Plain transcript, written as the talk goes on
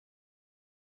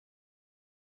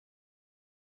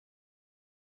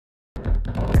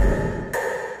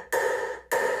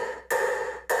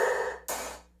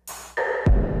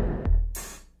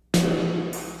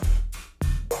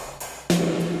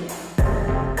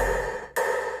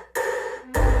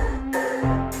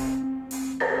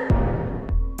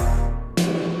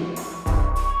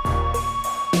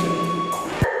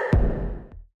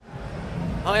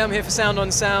I'm here for Sound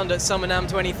on Sound at Summer NAMM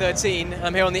 2013.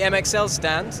 I'm here on the MXL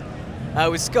stand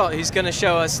with Scott, who's going to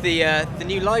show us the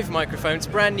new live microphone. It's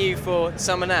brand new for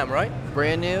Summer NAMM, right?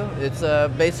 Brand new. It's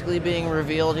basically being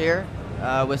revealed here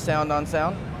with Sound on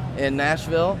Sound in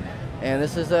Nashville. And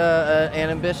this is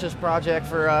an ambitious project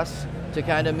for us to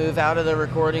kind of move out of the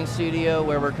recording studio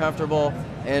where we're comfortable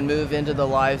and move into the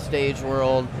live stage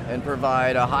world and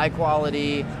provide a high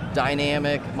quality,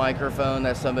 dynamic microphone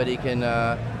that somebody can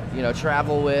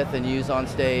travel with and use on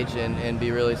stage and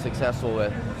be really successful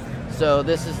with. So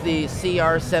this is the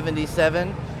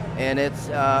CR77, and it's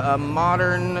a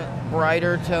modern,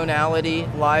 brighter tonality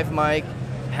live mic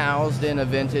housed in a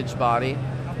vintage body.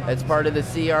 It's part of the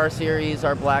CR series,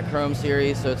 our black chrome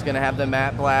series, so it's going to have the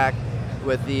matte black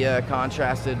with the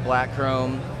contrasted black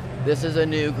chrome. This is a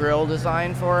new grille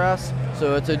design for us,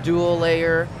 so it's a dual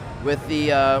layer with the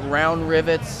round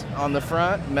rivets on the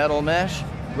front, metal mesh,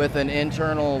 with an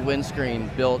internal windscreen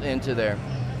built into there.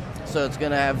 So it's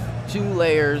going to have 2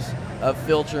 layers of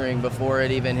filtering before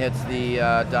it even hits the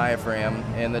diaphragm,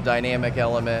 and the dynamic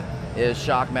element is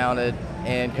shock mounted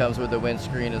and comes with a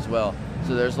windscreen as well.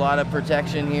 So there's a lot of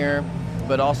protection here,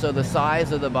 but also the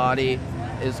size of the body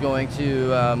is going to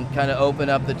kind of open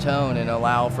up the tone and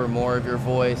allow for more of your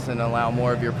voice and allow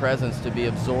more of your presence to be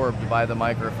absorbed by the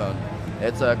microphone.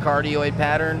 It's a cardioid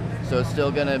pattern, so it's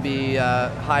still going to be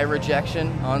high rejection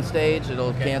on stage.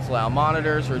 It'll cancel out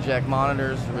monitors, reject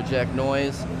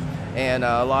noise, and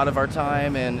a lot of our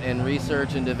time and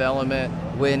research and development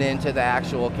went into the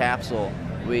actual capsule.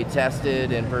 We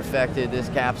tested and perfected this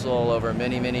capsule over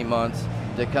many, many months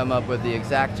to come up with the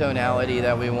exact tonality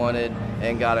that we wanted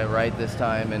and got it right this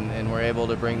time, and we're able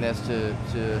to bring this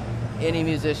to any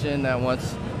musician that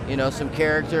wants some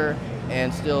character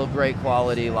and still great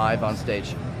quality live on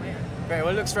stage. Great, well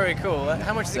it looks very cool.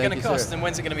 How much is it going to cost, and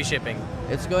when's it going to be shipping?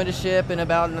 It's going to ship in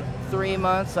about 3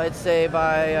 months, I'd say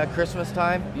by Christmas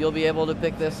time. You'll be able to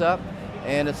pick this up,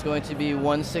 and it's going to be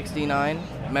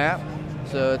 $169 MAP.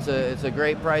 So it's a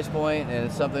great price point, and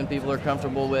it's something people are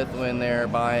comfortable with when they're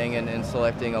buying and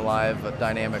selecting a live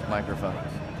dynamic microphone.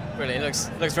 Brilliant,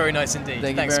 looks very nice indeed.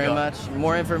 Thanks, very much.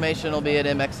 More information will be at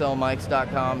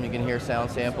mxlmics.com. You can hear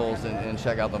sound samples and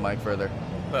check out the mic further.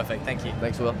 Perfect, thank you.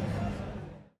 Thanks, Will.